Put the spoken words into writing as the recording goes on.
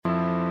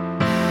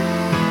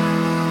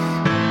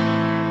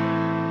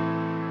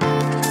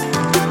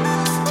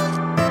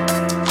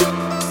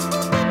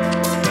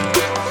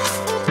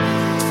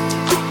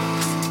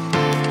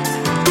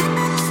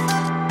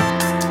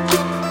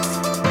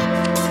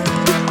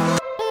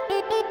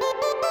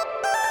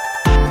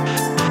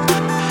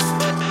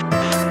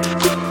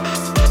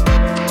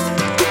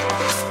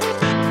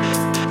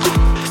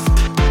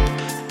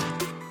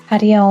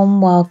Hari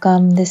Om,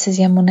 welcome. This is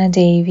Yamuna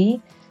Devi,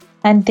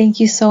 and thank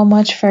you so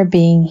much for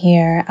being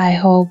here. I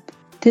hope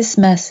this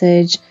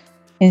message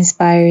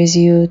inspires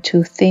you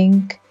to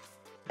think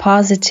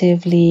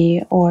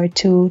positively or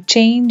to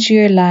change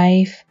your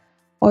life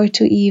or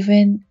to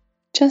even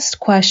just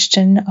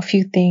question a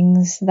few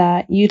things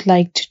that you'd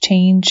like to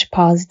change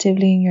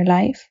positively in your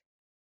life.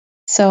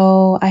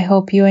 So I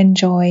hope you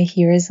enjoy.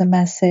 Here is a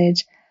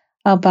message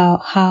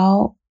about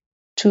how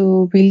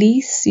to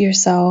release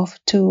yourself,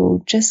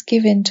 to just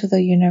give in to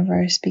the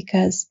universe,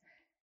 because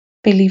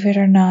believe it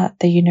or not,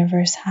 the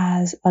universe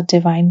has a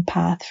divine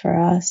path for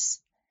us.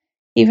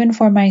 Even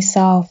for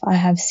myself, I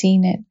have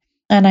seen it,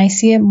 and I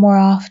see it more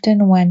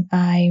often when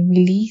I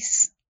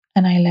release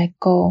and I let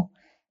go.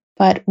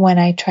 But when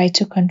I try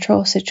to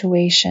control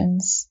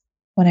situations,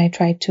 when I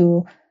try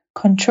to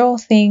control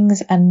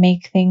things and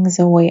make things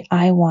the way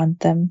I want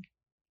them,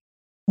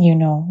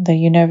 the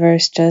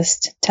universe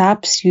just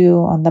taps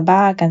you on the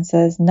back and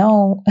says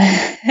no.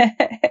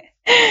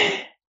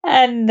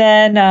 And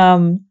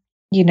then,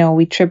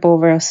 we trip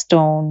over a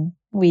stone,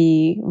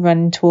 we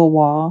run into a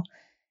wall,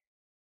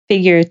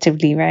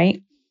 figuratively,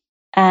 right?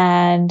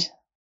 And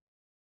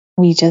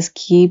we just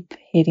keep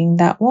hitting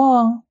that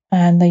wall,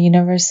 and the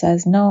universe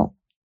says, no,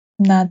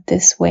 not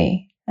this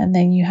way. And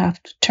then you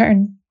have to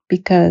turn,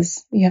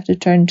 because you have to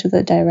turn to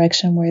the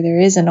direction where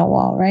there isn't a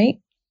wall, right?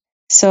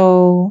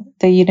 So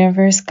the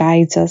universe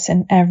guides us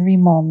in every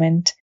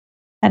moment.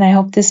 And I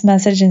hope this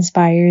message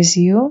inspires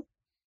you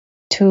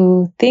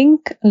to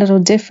think a little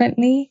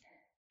differently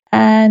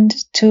and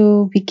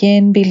to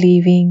begin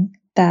believing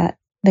that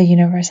the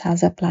universe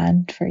has a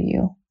plan for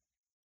you.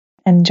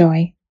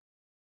 Enjoy.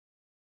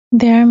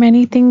 There are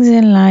many things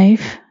in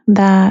life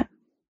that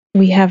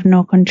we have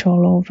no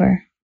control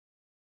over.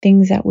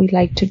 Things that we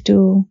like to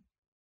do,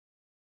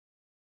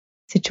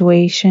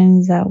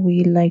 situations that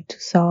we like to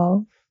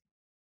solve,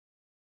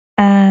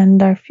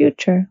 and our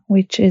future,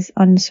 which is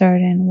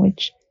uncertain,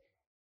 which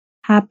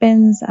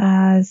happens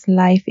as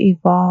life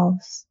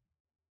evolves.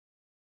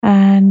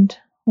 And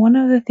one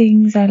of the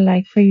things I'd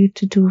like for you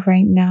to do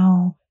right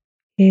now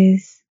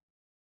is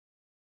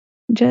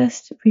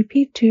just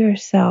repeat to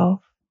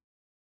yourself,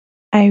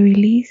 I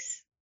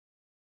release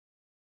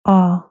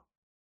all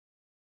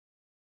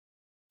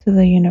to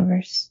the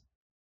universe.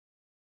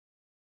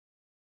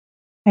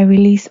 I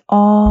release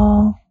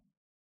all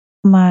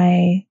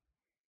my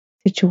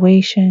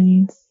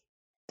situations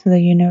to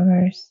the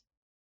universe.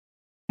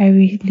 I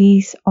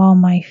release all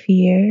my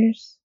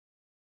fears.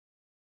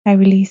 I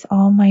release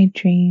all my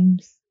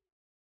dreams.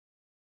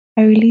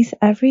 I release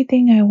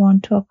everything I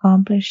want to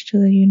accomplish to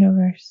the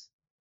universe.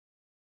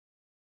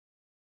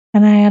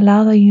 And I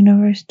allow the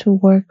universe to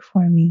work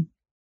for me.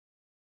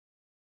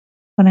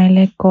 When I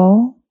let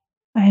go,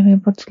 I am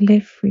able to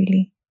live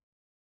freely.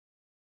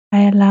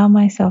 I allow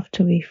myself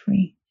to be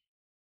free.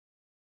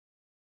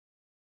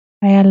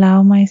 I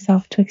allow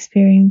myself to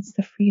experience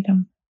the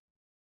freedom.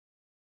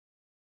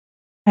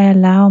 I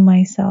allow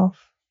myself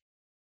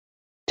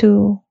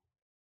to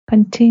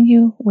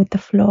continue with the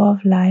flow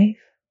of life.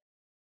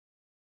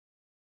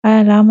 I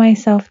allow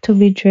myself to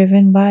be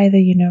driven by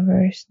the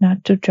universe,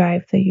 not to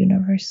drive the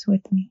universe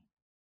with me.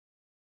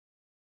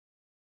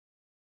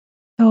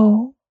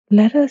 So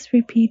let us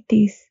repeat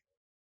these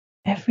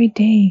every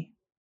day.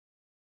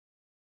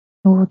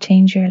 It will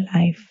change your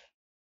life.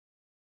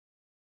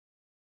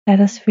 Let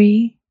us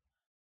free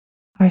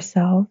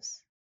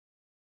ourselves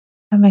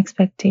from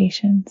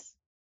expectations.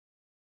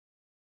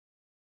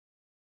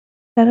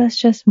 Let us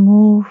just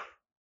move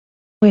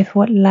with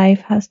what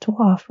life has to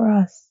offer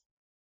us.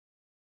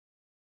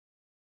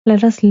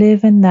 Let us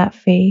live in that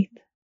faith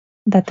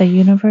that the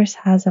universe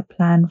has a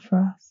plan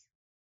for us.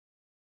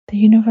 The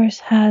universe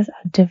has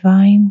a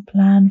divine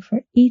plan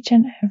for each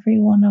and every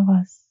one of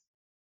us.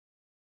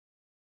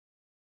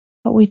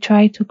 But we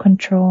try to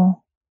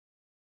control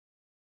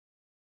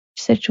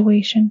the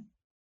situation.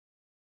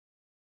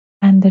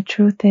 And the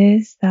truth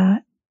is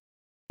that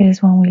it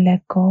is when we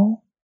let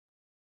go,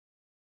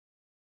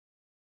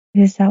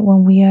 it is that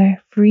when we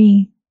are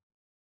free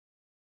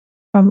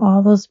from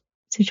all those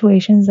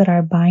situations that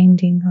are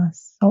binding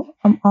us, so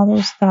from all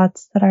those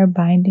thoughts that are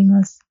binding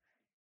us,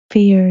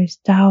 fears,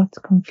 doubts,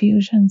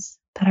 confusions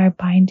that are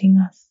binding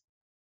us,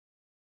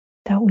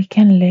 that we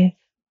can live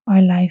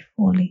our life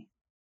fully.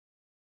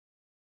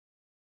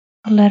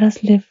 So let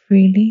us live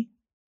freely.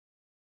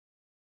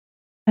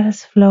 Let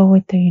us flow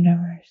with the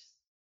universe.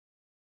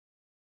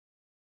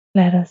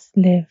 Let us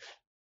live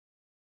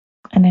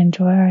and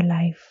enjoy our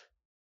life.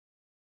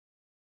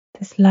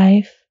 This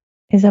life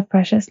is a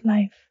precious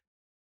life.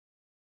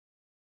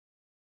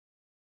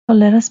 So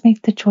let us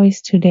make the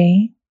choice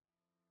today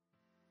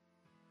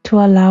to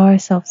allow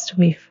ourselves to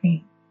be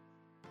free,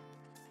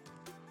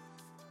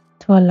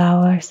 to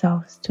allow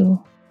ourselves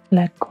to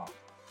let go.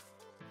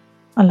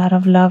 A lot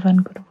of love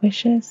and good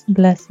wishes,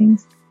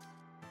 blessings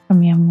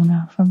from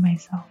Yamuna, from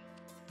myself.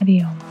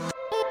 Hari Om.